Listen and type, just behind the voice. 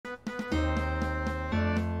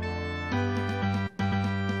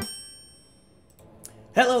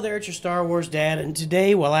Hello there, it's your Star Wars dad, and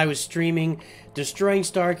today while I was streaming destroying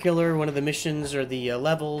Starkiller, one of the missions or the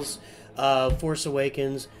levels of Force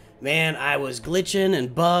Awakens, man, I was glitching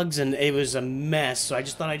and bugs and it was a mess. So I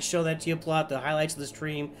just thought I'd show that to you, plot the highlights of the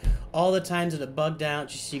stream, all the times that it bugged out,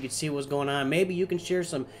 just so you could see what was going on. Maybe you can share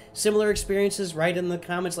some similar experiences, write in the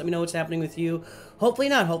comments, let me know what's happening with you. Hopefully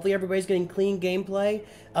not. Hopefully everybody's getting clean gameplay.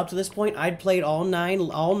 Up to this point, I'd played all nine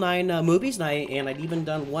movies, and I'd even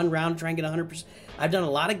done one round trying to get 100%. I've done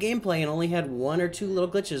a lot of gameplay and only had one or two little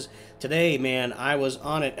glitches. Today, man, I was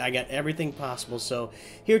on it. I got everything possible. So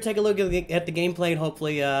here, take a look at the gameplay and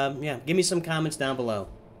hopefully, yeah, give me some comments down below.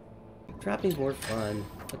 Dropping's more fun.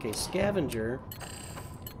 Okay, scavenger.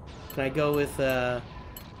 Can I go with,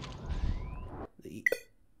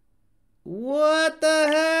 What the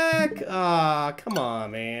heck? Aw, come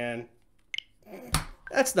on, man.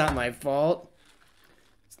 That's not my fault.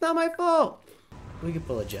 It's not my fault. We can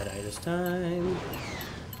pull a Jedi this time.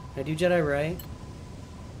 Can I do Jedi Ray?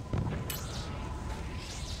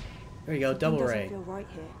 There you go, double Ray. Feel right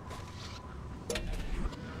here.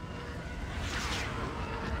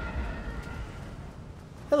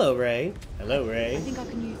 Hello, Ray. Hello, Ray. I think I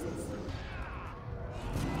can use this.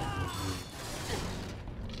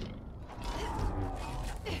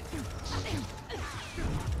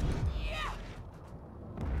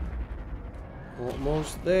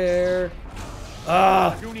 Almost there.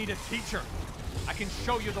 Ah! You need a teacher. I can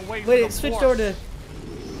show you the way. Wait, it switched over to...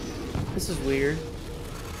 This is weird.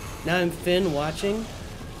 Now I'm Finn watching.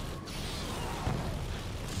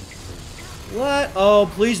 What?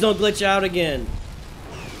 Oh, please don't glitch out again.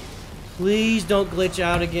 Please don't glitch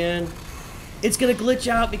out again. It's gonna glitch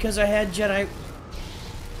out because I had Jedi...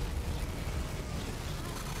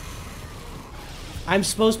 I'm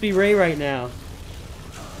supposed to be Rey right now.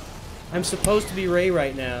 I'm supposed to be Rey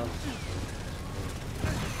right now.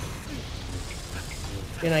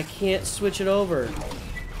 And I can't switch it over.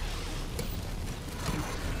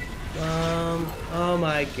 Oh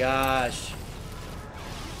my gosh.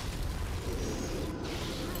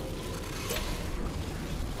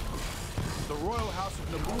 The Royal House of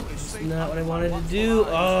Naboo is safe. Not what I wanted to do.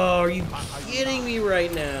 Oh, are you kidding me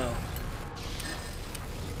right now?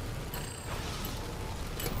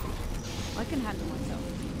 I can handle myself.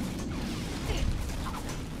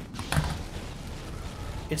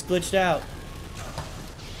 It's glitched out.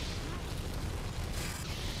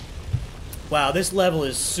 Wow, this level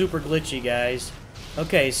is super glitchy, guys.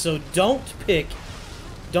 Okay, so don't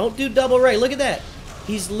do double Ray. Look at that.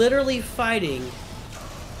 He's literally fighting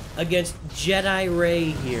against Jedi Ray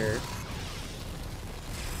here.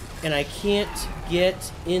 And I can't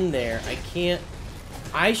get in there. I can't.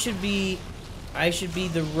 I should be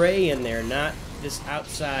the Ray in there, not this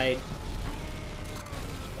outside.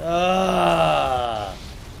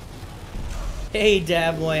 Hey,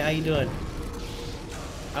 Dabboy, how you doing?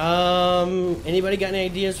 Anybody got any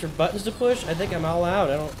ideas for buttons to push? I think I'm all out.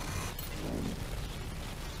 I don't...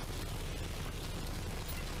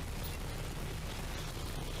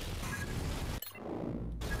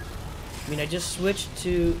 I mean, I just switched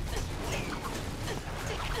to...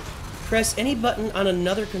 Press any button on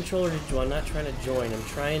another controller to join. I'm not trying to join. I'm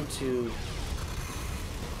trying to...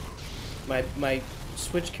 My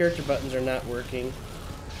switch character buttons are not working.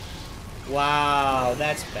 Wow,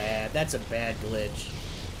 that's bad. That's a bad glitch.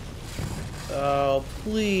 Oh,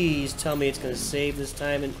 please tell me it's going to save this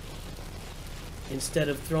time and instead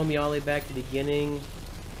of throwing me all the way back to the beginning.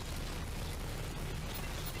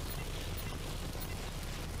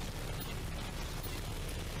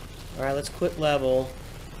 Alright, let's quit level.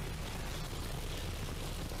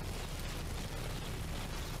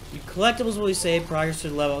 Your collectibles will be saved, progress to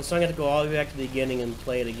the level, so I'm going to go all the way back to the beginning and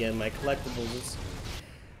play it again. My collectibles is...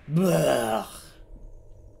 Blah.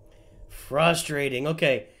 Frustrating.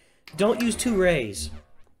 Okay. Don't use two Rays.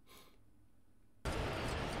 I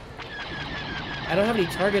don't have any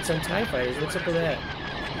targets on TIE fighters. What's up with that?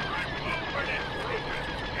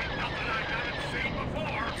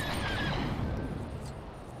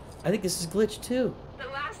 I think this is glitched too. The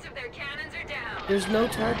last of their cannons are down. There's no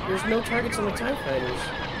targets on the TIE fighters.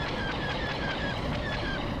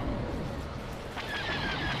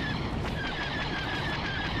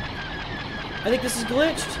 I think this is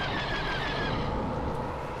glitched.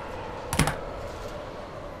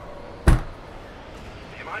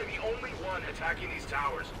 Am I the only one attacking these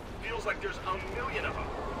towers? Feels like there's a million of them.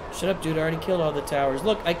 Shut up, dude. I already killed all the towers.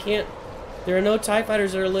 Look, I can't... There are no TIE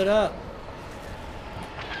fighters that are lit up.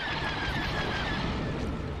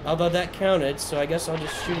 Although that counted, so I guess I'll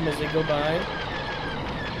just shoot them as they go by.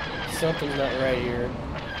 Something's not right here.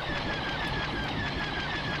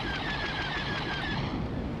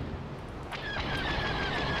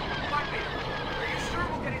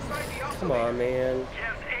 on, man.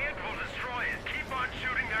 Yes, and we'll destroy it. Keep on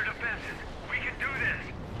shooting their defenses. We can do this.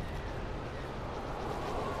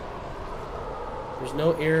 There's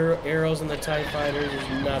no arrows in the TIE fighter.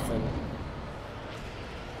 There's nothing.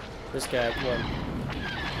 This guy, come on.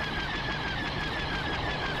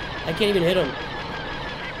 I can't even hit him.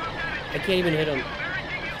 I can't even hit him.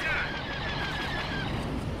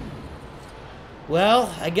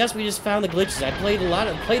 Well, I guess we just found the glitches. I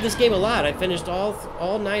played this game a lot. I finished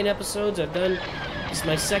all 9 episodes. I've done, this is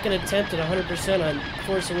my second attempt at 100% on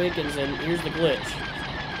Force Awakens, and here's the glitch.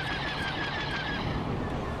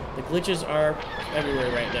 The glitches are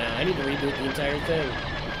everywhere right now. I need to reboot the entire thing.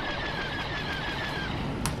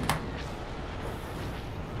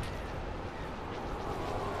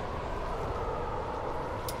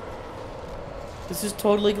 This is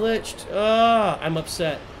totally glitched. Oh, I'm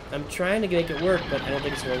upset. I'm trying to make it work, but I don't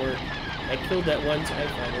think it's gonna work. I killed that one TIE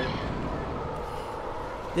fighter.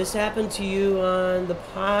 This happened to you on the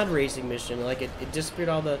pod racing mission. Like, it disappeared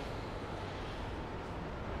all the...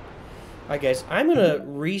 Alright, guys. I'm gonna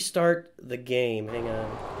restart the game. Hang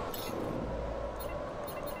on.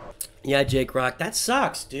 Yeah, Jake Rock. That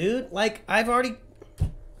sucks, dude. Like, I've already...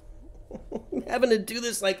 having to do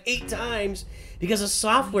this like 8 times because of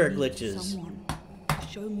software glitches. Someone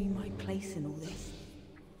show me my place in all this.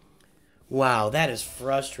 Wow, that is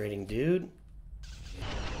frustrating, dude.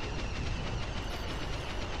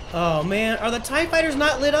 Oh, man. Are the TIE fighters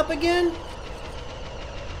not lit up again?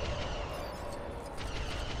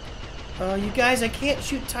 Oh, you guys, I can't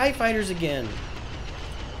shoot TIE fighters again.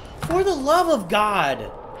 For the love of God.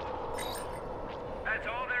 That's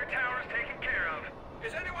all their towers taken care of.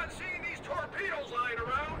 Is anyone seeing these torpedoes lying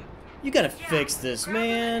around? You gotta fix this,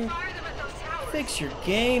 man. Fix your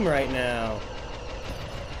game right now.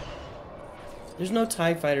 There's no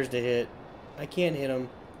TIE fighters to hit. I can't hit them.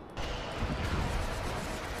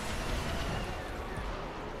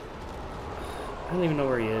 I don't even know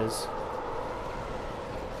where he is.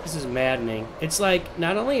 This is maddening. It's like,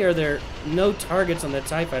 not only are there no targets on the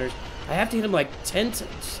TIE fighters, I have to hit him like 10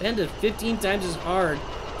 to 15 times as hard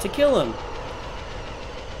to kill him.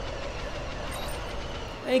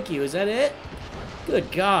 Thank you. Is that it?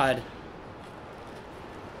 Good God.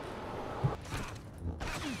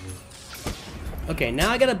 Okay, now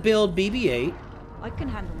I gotta build BB-8. I can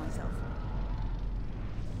handle myself.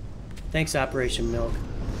 Thanks, Operation Milk.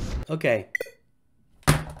 Okay.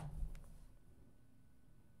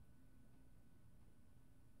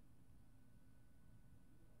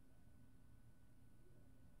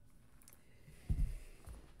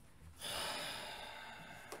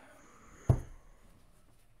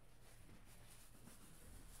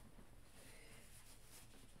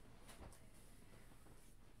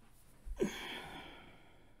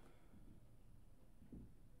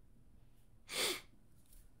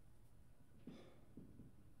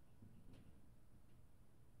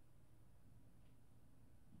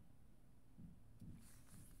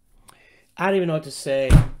 I don't even know what to say.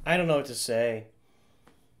 I don't know what to say.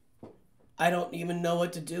 I don't even know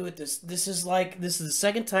what to do with this. This is the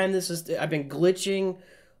second time I've been glitching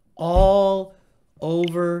all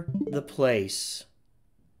over the place.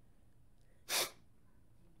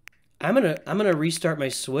 I'm gonna restart my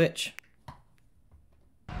Switch.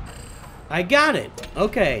 I got it.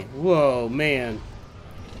 Okay. Whoa, man.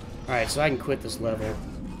 All right, so I can quit this level.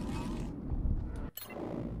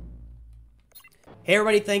 Hey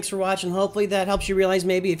everybody, thanks for watching. Hopefully that helps you realize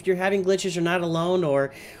maybe if you're having glitches, you're not alone,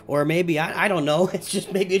 or maybe I don't know. It's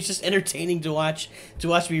just entertaining to watch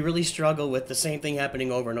me really struggle with the same thing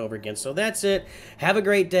happening over and over again. So that's it. Have a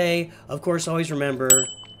great day. Of course, always remember,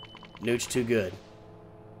 Nooch too good.